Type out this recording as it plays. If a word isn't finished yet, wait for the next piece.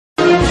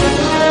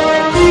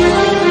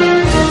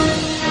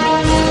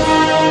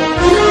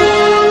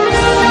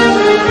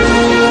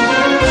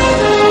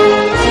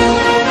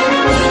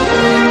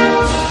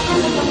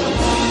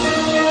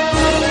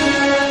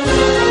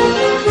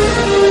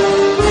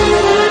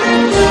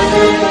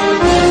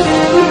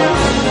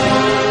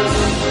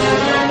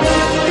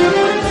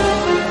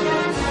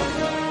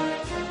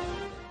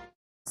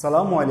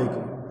আসসালামু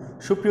আলাইকুম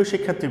সুপ্রিয়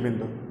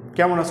শিক্ষার্থীবৃন্দ,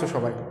 কেমন আছো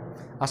সবাই?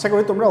 আশা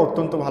করি তোমরা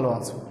অত্যন্ত ভালো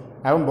আছো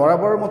এবং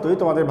বরাবরের মতোই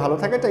তোমাদের ভালো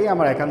থাকাটাই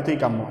আমার একান্তই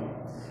কাম্য।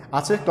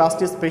 আজকের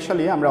ক্লাসটি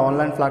স্পেশালি আমরা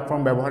অনলাইন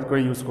প্ল্যাটফর্ম ব্যবহার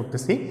করে ইউজ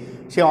করতেছি।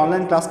 সেই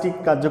অনলাইন ক্লাসটি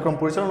কার্যক্রম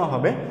পরিচালনা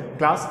হবে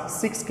ক্লাস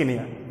 6কে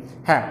নিয়ে।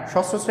 হ্যাঁ,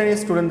 ষষ্ঠ শ্রেণীর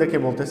স্টুডেন্টদেরকে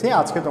বলতেছি,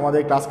 আজকে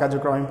তোমাদের ক্লাস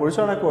কার্যক্রম আমি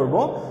পরিচালনা করব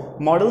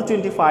মডেল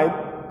 25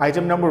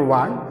 আইটেম নাম্বার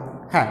 1।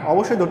 হ্যাঁ,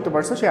 অবশ্যই ধরতে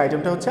পারছো সেই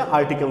আইটেমটা হচ্ছে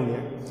আর্টিকেল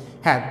নিয়ে।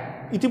 হ্যাঁ,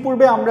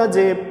 ইতিপূর্বে আমরা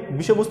যে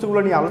বিষয়বস্তুগুলো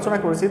নিয়ে আলোচনা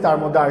করেছি তার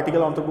মধ্যে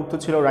আর্টিকেল অন্তর্ভুক্ত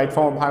ছিল, রাইট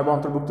ফর্ম অফ ভার্ব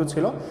অন্তর্ভুক্ত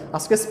ছিল।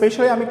 আজকে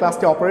স্পেশালি আমি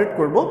ক্লাসটি অপারেট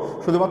করব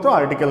শুধুমাত্র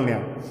আর্টিকেল নিয়ে,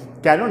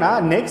 কেননা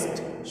নেক্সট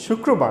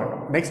শুক্রবার,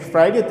 নেক্সট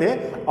ফ্রাইডেতে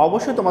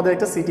অবশ্যই তোমাদের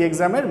একটা সিটি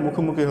এক্সামের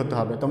মুখোমুখি হতে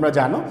হবে। তোমরা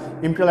জানো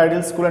imperial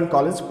ideal school and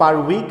college per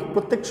week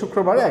প্রত্যেক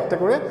শুক্রবারে একটা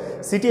করে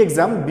সিটি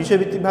এক্সাম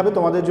বিষয়ভিত্তিকভাবে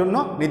তোমাদের জন্য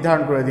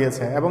নির্ধারণ করে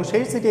দিয়েছে এবং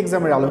সেই সিটি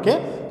এক্সামের আলোকে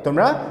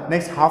তোমরা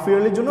নেক্সট হাফ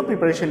ইয়ারলির জন্য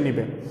প্রিপারেশন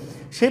নিবে।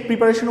 সেই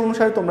প্রিপারেশন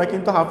অনুসারে তোমরা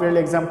কিন্তু হাফ ইয়ারলি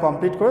এক্সাম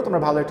কমপ্লিট করে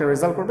তোমরা ভালো একটা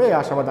রেজাল্ট করবে, এই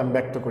আশাবাদ আমি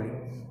ব্যক্ত করি।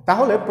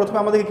 তাহলে প্রথমে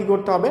আমাদেরকে কী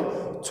করতে হবে,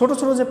 ছোট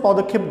ছোট যে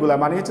পদক্ষেপগুলো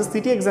মানে হচ্ছে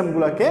সিটি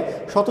এক্সামগুলোকে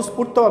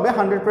স্বতঃস্ফূর্তভাবে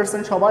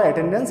 100% সবার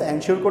অ্যাটেন্ডেন্স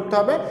এনশিওর করতে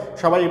হবে,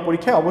 সবাই এই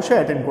পরীক্ষায় অবশ্যই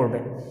অ্যাটেন্ড করবে।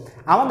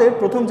 আমাদের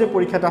প্রথম যে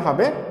পরীক্ষাটা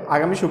হবে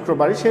আগামী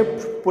শুক্রবারে, সে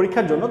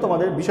পরীক্ষার জন্য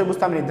তোমাদের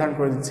বিষয়বস্তু আমি নির্ধারণ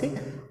করে দিচ্ছি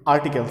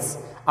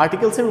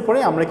আর্টিকেলসের উপরে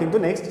আমরা কিন্তু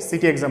নেক্সট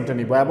সিটি এক্সামটা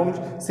নিব এবং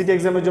সিটি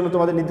এক্সামের জন্য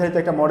তোমাদের নির্ধারিত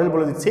একটা মডেল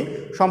বলে দিচ্ছি,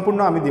 সম্পূর্ণ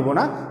আমি দিব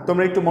না,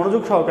 তোমরা একটু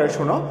মনোযোগ সহকারে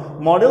শোনো।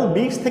 মডেল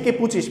 20 থেকে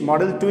 25,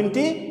 মডেল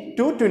 20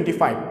 to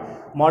 25,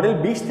 মডেল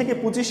 20 থেকে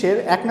 25-এর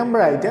 1 নম্বর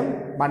আইটেম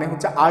মানে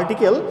হচ্ছে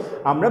আর্টিকেল।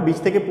 আমরা 20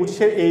 থেকে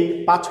 25-এর এই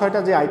 5-6টা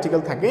যে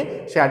আর্টিকেল থাকে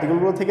সেই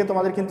আর্টিকেলগুলো থেকে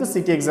তোমাদের কিন্তু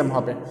সিটি এক্সাম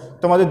হবে।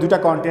 তোমাদের দুটা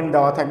কন্টেন্ট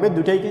দেওয়া থাকবে,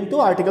 দুটাই কিন্তু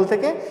আর্টিকেল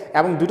থেকে,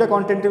 এবং দুটা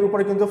কন্টেন্টের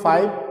উপরে কিন্তু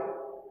 5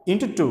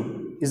 × 2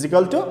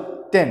 =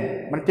 10,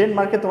 মানে 10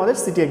 মার্কে তোমাদের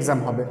সিটি এক্সাম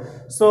হবে।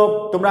 সো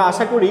তোমরা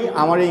আশা করি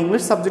আমার এই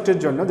ইংলিশ সাবজেক্টের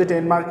জন্য যে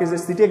 10 মার্কের যে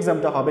সিটি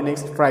এক্সামটা হবে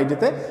নেক্সট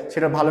ফ্রাইডেতে,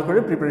 সেটা ভালো করে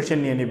প্রিপারেশন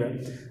নিয়ে নেবে।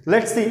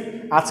 লেটস সি,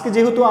 আজকে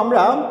যেহেতু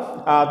আমরা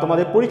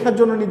তোমাদের পরীক্ষার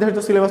জন্য নির্ধারিত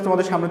সিলেবাস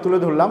তোমাদের সামনে তুলে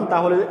ধরলাম,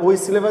 তাহলে ওই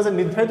সিলেবাসের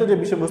নির্ধারিত যে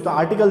বিষয়বস্তু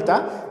আর্টিকেলটা,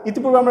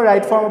 ইতিপূর্বে আমরা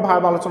রাইট ফর্ম অফ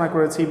ভার্ব আলোচনা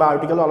করেছি বা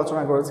আর্টিকেলও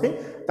আলোচনা করেছি,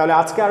 তাহলে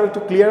আজকে আরও একটু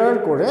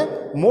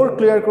মোর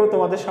ক্লিয়ার করে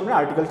তোমাদের সামনে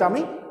আর্টিকেলটা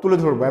আমি তুলে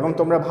ধরবো এবং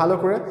তোমরা ভালো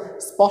করে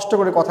স্পষ্ট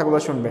করে কথাগুলো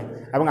শুনবে।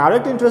 এবং আরও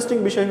একটা ইন্টারেস্টিং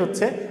বিষয়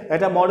হচ্ছে,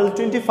 এটা মডেল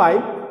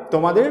 25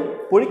 তোমাদের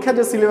পরীক্ষার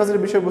যে সিলেবাসের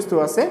বিষয়বস্তু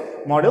আছে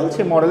মডেল,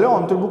 সেই মডেলে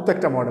অন্তর্ভুক্ত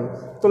একটা মডেল।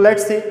 তো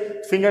লেটস সি,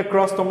 ফিঙ্গার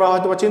ক্রস, তোমরা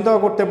হয়তো চিন্তাও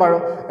করতে পারো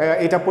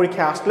এটা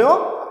পরীক্ষায় আসলেও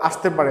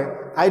আসতে পারে,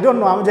 আই ডোন্ট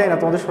নো, আমি জানি না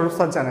তোমাদের সরব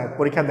স্যার জানে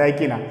পরীক্ষা দেয়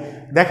কি না,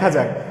 দেখা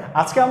যাক।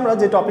 আজকে আমরা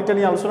যে টপিকটা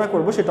নিয়ে আলোচনা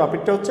করব সেই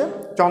টপিকটা হচ্ছে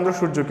চন্দ্র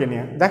সূর্যকে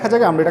নিয়ে। দেখা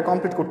যাক আমরা এটা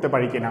কমপ্লিট করতে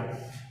পারি কিনা।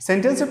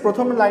 সেন্টেন্সের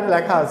প্রথম লাইনে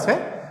লেখা আছে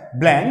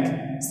blank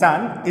sun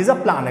is a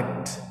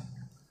planet.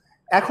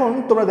 এখন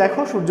তোমরা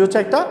দেখো সূর্য হচ্ছে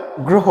একটা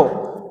গ্রহ,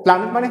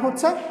 প্ল্যানেট মানে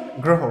হচ্ছে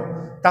গ্রহ।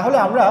 তাহলে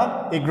আমরা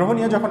এই গ্রহ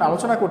নিয়ে যখন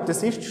আলোচনা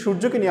করতেছি,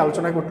 সূর্যকে নিয়ে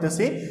আলোচনা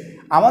করতেছি,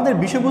 আমাদের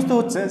বিষয়বস্তু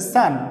হচ্ছে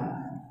সান।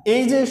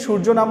 এই যে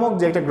সূর্য নামক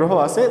যে একটা গ্রহ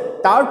আছে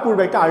তার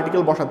পূর্বে একটা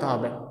আর্টিকেল বসাতে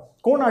হবে।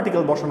 কোন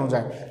আর্টিকেল বসানো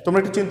যায় তোমরা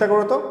একটু চিন্তা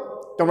করো তো।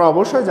 তোমরা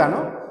অবশ্যই জানো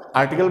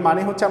আর্টিকেল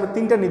মানে হচ্ছে আমরা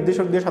 3টা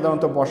নির্দেশক দিয়ে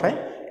সাধারণত বসাই,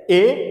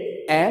 এ,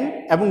 এন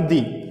এবং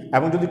দি,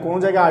 এবং যদি কোনো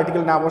জায়গায়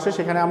আর্টিকেল না বসে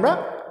সেখানে আমরা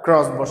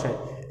ক্রস বসাই।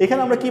 এখানে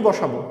আমরা কি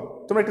বসাবো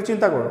তোমরা একটু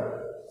চিন্তা করো।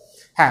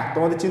 হ্যাঁ,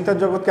 তোমাদের চিন্তার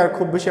জগৎকে আর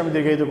খুব বেশি আমি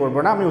দীর্ঘায়িত করবো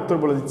না, আমি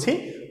উত্তর বলে দিচ্ছি।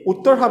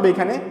 উত্তর হবে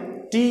এখানে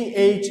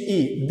THE,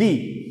 দি।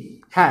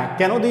 হ্যাঁ,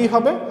 কেন দি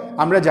হবে?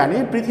 আমরা জানি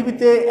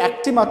পৃথিবীতে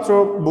একটি মাত্র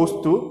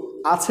বস্তু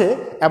আছে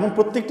এবং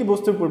প্রত্যেকটি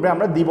বস্তুর পূর্বে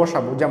আমরা দি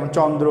বসাবো, যেমন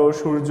চন্দ্র,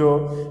 সূর্য,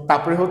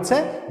 তারপরে হচ্ছে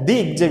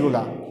দিক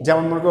যেগুলা,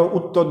 যেমন মনে করো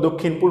উত্তর,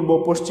 দক্ষিণ, পূর্ব,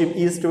 পশ্চিম,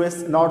 ইস্ট,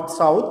 ওয়েস্ট, নর্থ,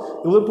 সাউথ,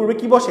 এগুলোর পূর্বে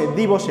কি বসে?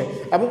 দি বসে।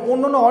 এবং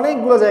অন্যান্য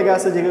অনেকগুলো জায়গা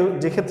আছে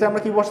যে ক্ষেত্রে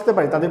আমরা কি বসাতে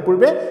পারি, তাদের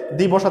পূর্বে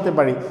দি বসাতে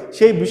পারি।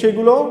 সেই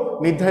বিষয়গুলো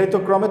নির্ধারিত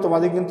ক্রমে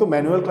তোমাদের কিন্তু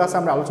ম্যানুয়াল ক্লাসে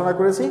আমরা আলোচনা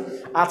করেছি।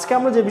 আজকে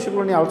আমরা যে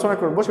বিষয়গুলো নিয়ে আলোচনা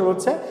করবো সেগুলো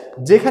হচ্ছে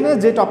যেখানে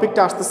যে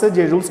টপিকটা আসতেছে,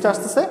 যে রুলসটা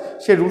আসতেছে,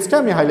 সেই রুলসটা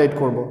আমি হাইলাইট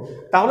করব।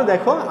 তাহলে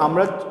দেখো,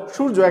 আমরা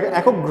সূর্য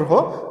একক গ্রহ,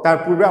 তার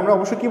পূর্বে আমরা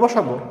অবশ্যই কি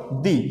বসাবো?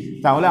 দি।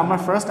 তাহলে আমরা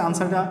ফার্স্ট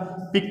আনসারটা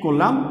পিক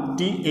করলাম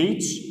THE,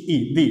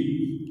 দি।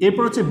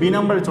 এরপর হচ্ছে বি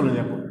নাম্বারে চলে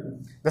যাব।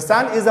 The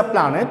sun is a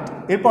planet,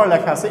 এরপর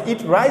লেখা আছে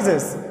ইট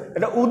রাইজেস,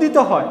 এটা উদিত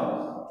হয়,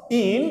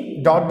 ইন ...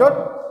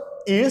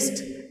 ইস্ট,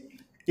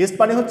 ইস্ট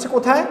মানে হচ্ছে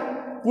কোথায়?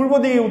 পূর্ব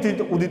দিকে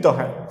উদিত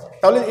হয়।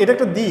 তাহলে এটা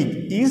একটা দিক,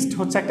 ইস্ট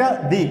হচ্ছে একটা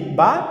দিক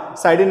বা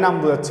সাইডের নাম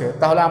বোঝাচ্ছে।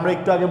 তাহলে আমরা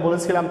একটু আগে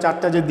বলেছিলাম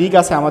 4টা যে দিক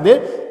আছে আমাদের,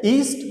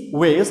 ইস্ট,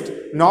 ওয়েস্ট,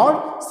 নর্থ,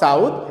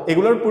 সাউথ,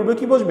 এগুলোর পূর্বে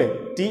কি বসবে?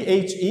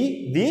 THE,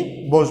 দি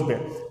বসবে।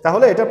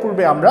 তাহলে এটার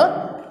পূর্বে আমরা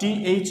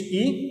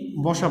THE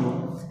বসাবো।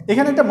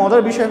 এখানে একটা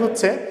মজার বিষয়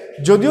হচ্ছে,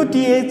 যদিও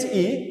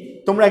THE,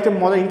 তোমরা একটা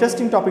মজার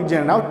ইন্টারেস্টিং টপিক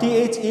জেনে নাও,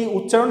 THE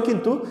উচ্চারণ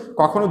কিন্তু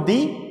কখনো দি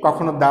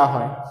কখনো দা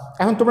হয়।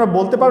 এখন তোমরা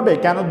বলতে পারবে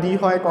কেন দি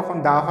হয় কখন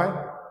দা হয়?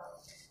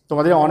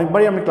 তোমাদের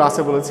অনেকবারই আমি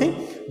ক্লাসে বলেছি,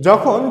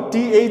 যখন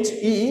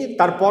THE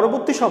তার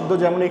পরবর্তী শব্দ,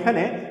 যেমন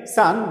এখানে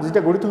সান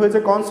যেটা গঠিত হয়েছে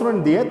কনসোনেন্ট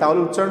দিয়ে, তাহলে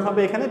উচ্চারণ হবে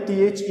এখানে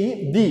THE,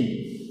 দি।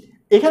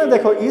 এখানে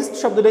দেখো ইস্ট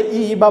শব্দটা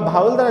ই বা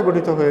ভাওয়েল দ্বারা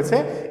গঠিত হয়েছে,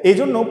 এই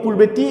জন্য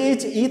পূর্বে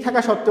THE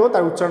থাকা সত্ত্বেও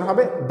তার উচ্চারণ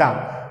হবে দা।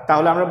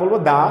 তাহলে আমরা বলবো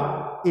দা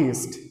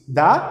east,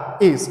 the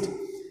east.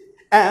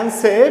 And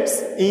sets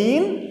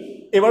in,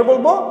 এবার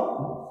বলবো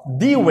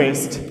দি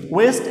ওয়েস্ট,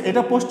 ওয়েস্ট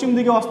এটা পশ্চিম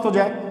দিকে অস্ত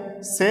যায়,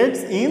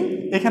 সেটস ইন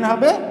এখানে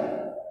হবে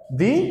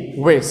দি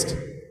ওয়েস্ট।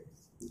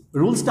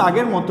 রুলসটা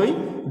আগের মতোই,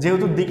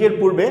 যেহেতু দিকের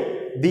পূর্বে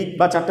দিক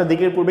বা চারটা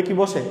দিকের পূর্বে কি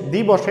বসে, দি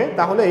বসে,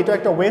 তাহলে এটা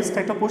একটা ওয়েস্ট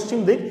একটা পশ্চিম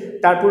দিক,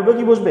 তার পূর্বে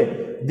কি বসবে,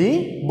 দি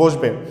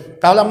বসবে।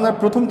 তাহলে আপনার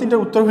প্রথম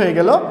তিনটার উত্তর হয়ে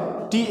গেল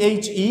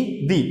THE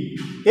দি।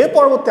 এর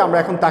পরবর্তী আমরা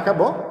এখন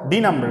তাকাবো ডি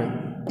নাম্বারে।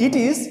 It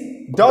is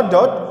dot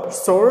dot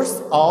source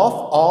of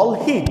all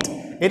hit,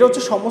 এটা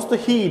হচ্ছে সমস্ত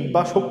হিট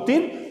বা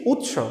শক্তির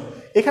উৎস।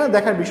 এখানে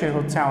দেখার বিষয়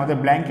হচ্ছে আমাদের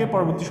ব্ল্যাঙ্কের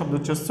পরবর্তী শব্দ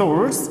হচ্ছে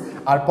সোর্স,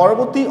 আর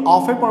পরবর্তী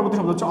অফের পরবর্তী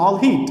শব্দ হচ্ছে অল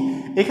হিট।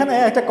 এখানে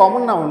একটা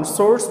কমন নাউন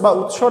সোর্স বা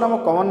উৎস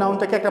নামক কমন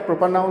নাউনটাকে একটা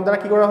প্রপার নাউন দ্বারা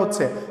কি করা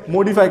হচ্ছে,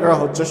 মডিফাই করা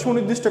হচ্ছে,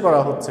 সুনির্দিষ্ট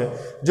করা হচ্ছে।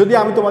 যদি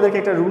আমি তোমাদেরকে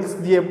একটা রুলস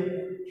দিয়ে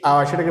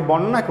সেটাকে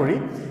বর্ণনা করি,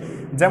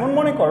 যেমন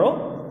মনে করো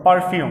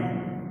পারফিউম,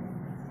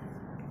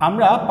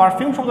 আমরা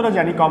পারফিউম শব্দটা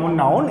জানি কমন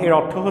নাউন, এর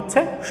অর্থ হচ্ছে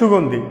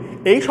সুগন্ধি।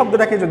 এই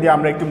শব্দটাকে যদি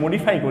আমরা একটু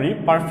মডিফাই করি,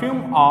 পারফিউম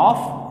অফ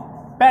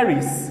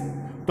প্যারিস,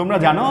 তোমরা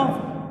জানো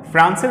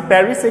ফ্রান্সের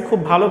প্যারিসে খুব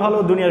ভালো ভালো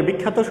দুনিয়ার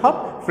বিখ্যাত সব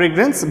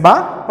ফ্রেগ্রেন্স বা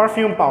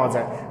পারফিউম পাওয়া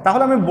যায়।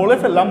 তাহলে আমি বলে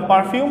ফেললাম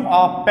পারফিউম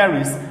অফ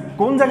প্যারিস,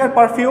 কোন জায়গার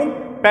পারফিউম,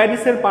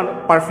 প্যারিসের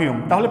পারফিউম।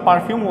 তাহলে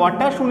পারফিউম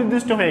ওয়ার্ডটা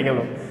সুনির্দিষ্ট হয়ে গেল।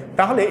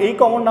 তাহলে এই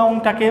কমন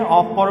নাউনটাকে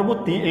অফ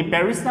পরবর্তী এই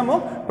প্যারিস নামক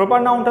প্রপার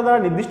নাউনটা দ্বারা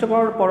নির্দিষ্ট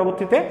করার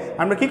পরবর্তীতে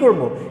আমরা কি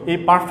করব, এই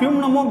পারফিউম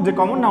নামক যে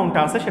কমন নাউনটা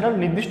আছে সেটা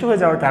নির্দিষ্ট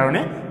হয়ে যাওয়ার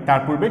কারণে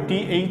তার পূর্বে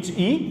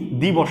THE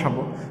দি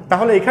বসাবো।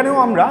 তাহলে এখানেও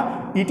আমরা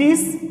it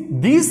is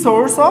the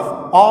source of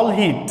all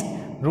hit,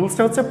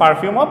 রুলসটা হচ্ছে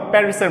পারফিউম অফ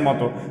প্যারিসের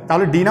মতো।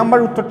 তাহলে ডি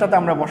নাম্বার উত্তরটাতে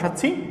আমরা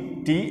বসাচ্ছি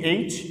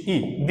THE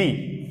the.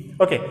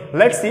 Okay,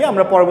 let's see,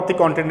 আমরা পরবর্তী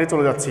কন্টেন্টে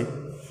চলে যাচ্ছি।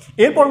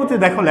 এর পরবর্তী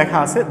দেখো লেখা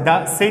আছে the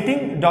setting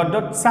dot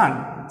dot San,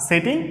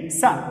 setting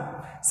San.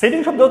 Setting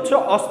শব্দ হচ্ছে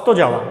অস্ত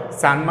যাওয়া,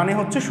 সান মানে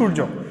হচ্ছে সূর্য।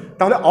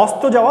 তাহলে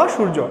অস্ত যাওয়া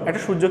সূর্য,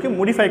 একটা সূর্যকে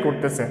মডিফাই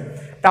করতেছে।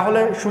 তাহলে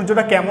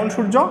সূর্যটা কেমন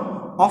সূর্য,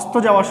 অস্ত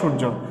যাওয়া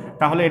সূর্য।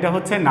 তাহলে এটা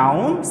হচ্ছে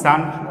নাউন,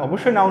 সান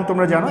অবশ্যই নাউন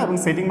তোমরা জানো, এবং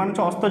সেটিং মানে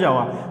হচ্ছে অস্ত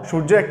যাওয়া,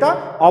 সূর্য একটা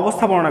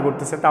অবস্থা বর্ণনা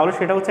করতেছে, তাহলে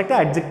সেটা হচ্ছে একটা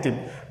অ্যাডজেক্টিভ।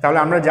 তাহলে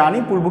আমরা জানি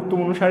পূর্বোক্ত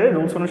অনুসারে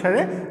রুলস অনুসারে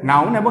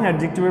নাউন এবং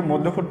অ্যাডজেক্টিভের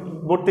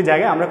মধ্যবর্তী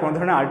জায়গায় আমরা কোনো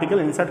ধরনের আর্টিকেল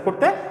ইনসার্ট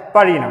করতে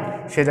পারি না,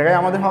 সে জায়গায়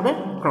আমাদের হবে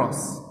ক্রস।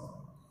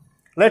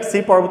 লেটস সি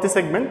পরবর্তী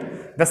segment.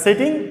 The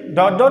setting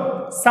dot dot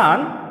San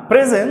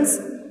presence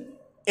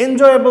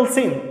enjoyable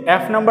scene,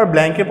 F number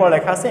ব্ল্যাঙ্কের পর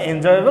লেখা আছে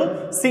এনজয়েবল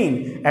সিন,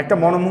 একটা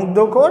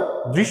মনোমুগ্ধকর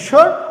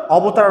দৃশ্যর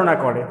অবতারণা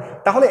করে।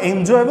 তাহলে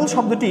এনজয়েবল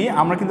শব্দটি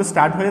আমরা কিন্তু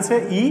স্টার্ট হয়েছে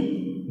ই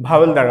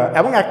ভাওয়েল দ্বারা,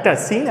 এবং একটা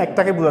সিন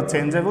একটাকে বোঝাচ্ছে,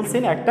 এনজয়েবল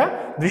সিন একটা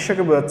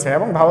দৃশ্যকে বোঝাচ্ছে,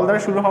 এবং ভাওয়েল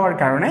দ্বারা শুরু হওয়ার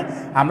কারণে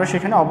আমরা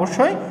সেখানে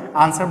অবশ্যই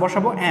আনসার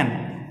বসাবো এন,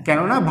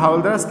 কেননা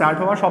ভাওয়েল দ্বারা স্টার্ট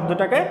হওয়া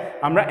শব্দটাকে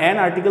আমরা এন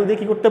আর্টিকেল দিয়ে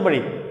কি করতে পারি,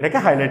 এটাকে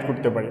হাইলাইট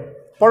করতে পারি।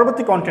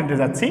 পরবর্তী কন্টেন্টে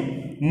যাচ্ছি।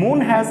 Moon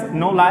has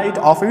no light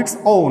of its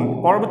own,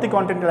 পরবর্তী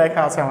কন্টেন্টে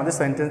লেখা আছে আমাদের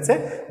সেন্টেন্সে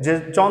যে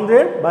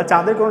চন্দ্রের বা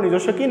চাঁদের কোনো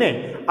নিজস্ব কি নেই,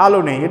 আলো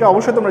নেই। এটা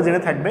অবশ্যই তোমরা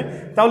জেনে থাকবে।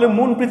 তাহলে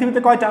মুন পৃথিবীতে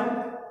কয়টা,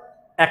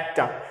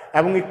 একটা।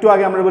 এবং একটু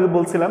আগে আমরা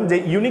বলছিলাম যে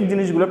ইউনিক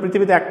জিনিসগুলো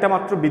পৃথিবীতে একটা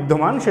মাত্র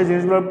বিদ্যমান, সেই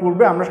জিনিসগুলোর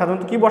পূর্বে আমরা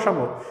সাধারণত কি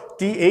বসাবো,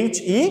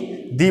 THE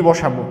দি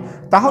বসাবো।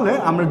 তাহলে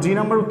আমরা জি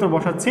নাম্বার উত্তর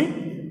বসাচ্ছি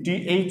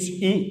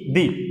THE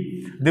the.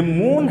 The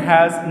moon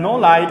has no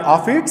light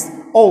of its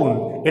own,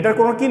 এটার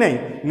কোনো কি নেই,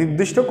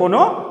 নির্দিষ্ট কোনো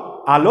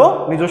আলো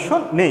নিজস্ব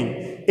নেই।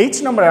 এইচ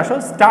নাম্বারে আসো,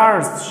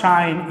 stars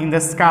shine in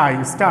the sky,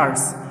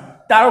 stars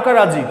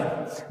তারকারাজি।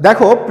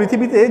 দেখো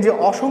পৃথিবীতে যে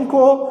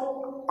অসংখ্য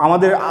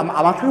আমাদের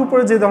মাথার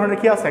উপরে যে ধরনের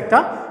কি আছে একটা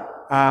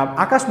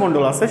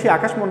আকাশমণ্ডল আছে, সেই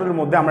আকাশমণ্ডলের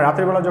মধ্যে আমরা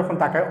রাতের বেলা যখন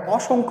তাকাই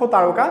অসংখ্য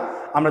তারকা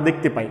আমরা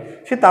দেখতে পাই।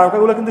 সেই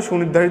তারকাগুলো কিন্তু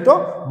সুনির্ধারিত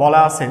বলা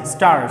আছে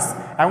স্টার্স,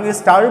 এবং এই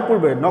স্টারের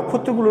পূর্বে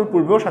নক্ষত্রগুলোর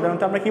পূর্বেও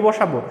সাধারণত আমরা কি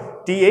বসাবো,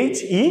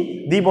 THE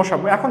দি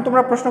বসাবো। এখন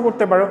তোমরা প্রশ্ন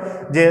করতে পারো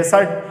যে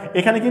স্যার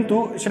এখানে কিন্তু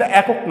সেটা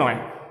একক নয়,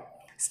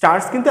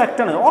 স্টার্স কিন্তু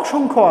একটা নয়,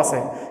 অসংখ্য আছে,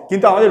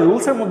 কিন্তু আমাদের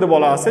রুলসের মধ্যে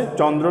বলা আছে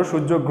চন্দ্র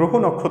সূর্য গ্রহ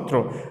নক্ষত্র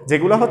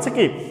যেগুলো হচ্ছে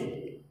কি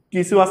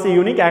কিছু আছে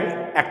ইউনিক,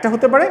 একটা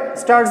হতে পারে,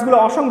 স্টার্সগুলো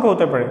অসংখ্য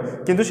হতে পারে,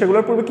 কিন্তু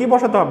সেগুলোর পূর্বে কি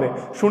বসাতে হবে,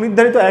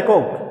 সুনির্ধারিত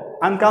একক,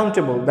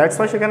 আনকাউন্টেবল। দ্যাটস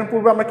ওয়াই সেখানে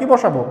পূর্বে আমরা কি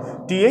বসাবো,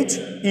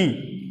 THE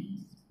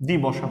দি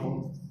বসাবো।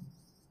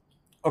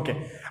 ওকে,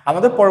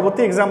 আমাদের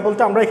পরবর্তী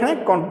এক্সাম্পলটা আমরা এখানে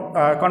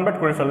কনভার্ট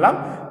করে ফেললাম।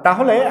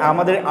 তাহলে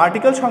আমাদের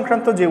আর্টিকেল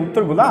সংক্রান্ত যে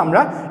উত্তরগুলো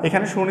আমরা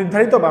এখানে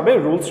সুনির্ধারিতভাবে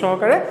রুলস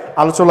সহকারে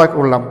আলোচনা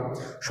করলাম।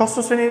 ষষ্ঠ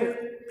শ্রেণীর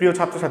প্রিয়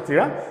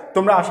ছাত্রছাত্রীরা,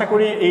 তোমরা আশা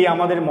করি এই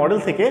আমাদের মডেল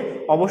থেকে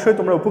অবশ্যই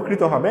তোমরা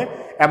উপকৃত হবে,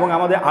 এবং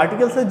আমাদের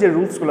আর্টিকেলসের যে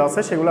রুলসগুলো আছে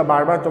সেগুলো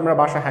বারবার তোমরা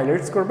বাসায়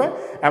হাইলাইটস করবে,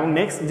 এবং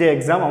নেক্সট যে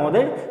এক্সাম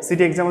আমাদের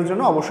সিটি এক্সামের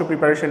জন্য অবশ্যই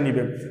প্রিপারেশন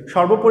নিবে।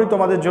 সর্বোপরি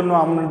তোমাদের জন্য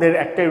আমাদের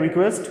একটাই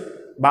রিকোয়েস্ট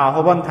বা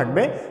আহ্বান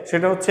থাকবে,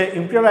 সেটা হচ্ছে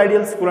ইম্পিরিয়াল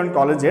আইডিয়াল স্কুল অ্যান্ড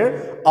কলেজের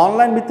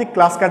অনলাইন ভিত্তিক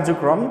ক্লাস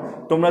কার্যক্রম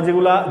তোমরা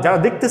যেগুলা যারা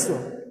দেখতেছো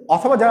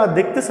অথবা যারা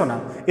দেখতেছো না,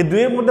 এই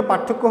দুইয়ের মধ্যে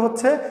পার্থক্য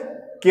হচ্ছে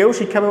কেউ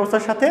শিক্ষা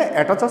ব্যবস্থার সাথে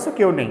অ্যাটাচ আছে,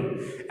 কেউ নেই।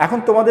 এখন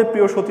তোমাদের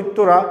প্রিয়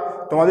সতীর্থরা,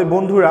 তোমাদের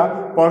বন্ধুরা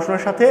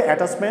পড়াশোনার সাথে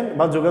অ্যাটাচমেন্ট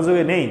বা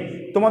যোগাযোগে নেই,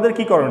 তোমাদের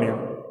কি করণীয়?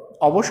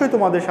 অবশ্যই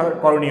তোমাদের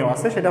করণীয়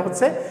আছে, সেটা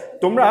হচ্ছে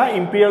তোমরা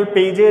ইম্পিরিয়াল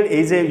পেজের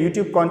এই যে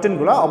ইউটিউব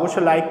কন্টেন্টগুলো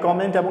অবশ্যই লাইক,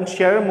 কমেন্ট এবং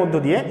শেয়ারের মধ্য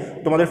দিয়ে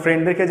তোমাদের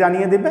ফ্রেন্ডদেরকে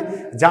জানিয়ে দেবে,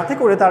 যাতে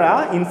করে তারা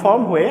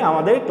ইনফর্ম হয়ে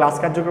আমাদের ক্লাস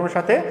কার্যক্রমের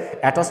সাথে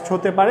অ্যাটাচড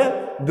হতে পারে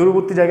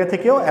দূরবর্তী জায়গা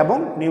থেকেও, এবং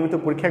নিয়মিত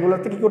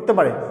পরীক্ষাগুলোতে কী করতে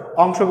পারে,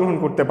 অংশগ্রহণ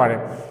করতে পারে।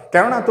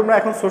 কেননা তোমরা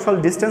এখন সোশ্যাল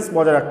ডিস্টেন্স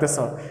বজায় রাখতেছ,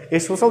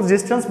 এই সোশ্যাল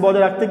ডিস্টেন্স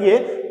বজায় রাখতে গিয়ে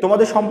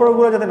তোমাদের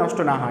সম্পর্কগুলো যাতে নষ্ট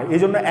না হয়, এই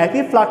জন্য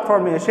একই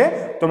প্ল্যাটফর্মে এসে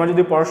তোমরা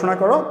যদি পড়াশোনা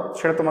করো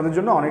সেটা তোমাদের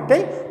জন্য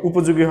অনেকটাই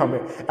উপযোগী হবে।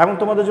 এবং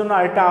তোমাদের জন্য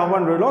আরেকটা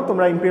আহ্বান রইল,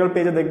 তোমরা ইম্পিরিয়াল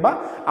পেজে দেখবা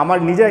আমার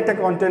নিজের একটা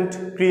কন্টেন্ট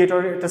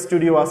ক্রিয়েটর একটা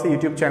স্টুডিও আছে,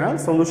 ইউটিউব চ্যানেল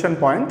সলিউশন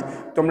পয়েন্ট।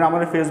 তোমরা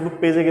আমাদের ফেসবুক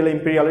পেজে গেলে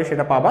ইম্পিরিয়ালে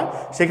সেটা পাবা,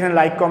 সেখানে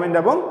লাইক, কমেন্ট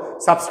এবং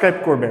সাবস্ক্রাইব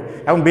করবে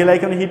এবং বেল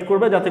আইকনে হিট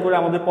করবে, যাতে করে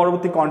আমাদের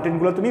পরবর্তী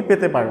কন্টেন্টগুলো তুমি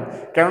পেতে পারো।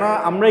 কেননা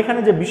আমরা এখানে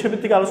যে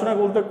বিষয়ভিত্তিক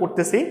আলোচনাগুলো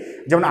করতেছি,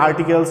 যেমন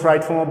articles,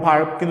 right form of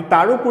verb, কিন্তু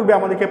তারও পূর্বে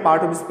আমাদেরকে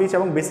পার্ট অফ স্পিচ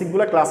এবং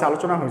বেসিকগুলো ক্লাসে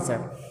আলোচনা হয়েছে।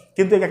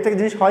 কিন্তু একটা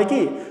জিনিস হয়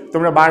কি,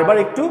 তোমরা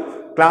বারবার একটু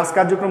ক্লাস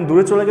কার্যক্রম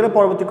দূরে চলে গেলে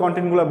পরবর্তী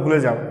কন্টেন্টগুলো ভুলে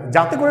যাও।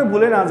 যাতে করে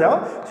ভুলে না যাও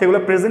সেগুলো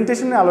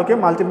প্রেজেন্টেশনের আলোকে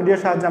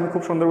মাল্টিমিডিয়ার সাহায্যে আমি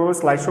খুব সুন্দরভাবে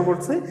স্লাইড শো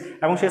করছি,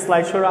 এবং সেই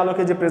স্লাইড শোর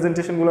আলোকে যে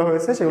প্রেজেন্টেশনগুলো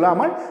হয়েছে সেগুলো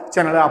আমার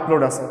চ্যানেলে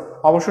আপলোড আছে।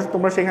 অবশ্যই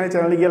তোমরা সেখানে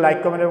চ্যানেলে গিয়ে লাইক,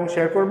 কমেন্ট এবং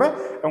শেয়ার করবে,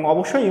 এবং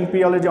অবশ্যই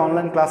ইম্পিরিয়ালের যে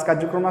অনলাইন ক্লাস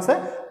কার্যক্রম আছে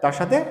তার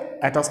সাথে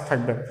অ্যাটাচ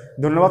থাকবে।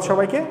 ধন্যবাদ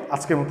সবাইকে,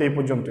 আজকের মতো এই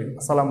পর্যন্তই।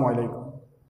 আসসালামু আলাইকুম।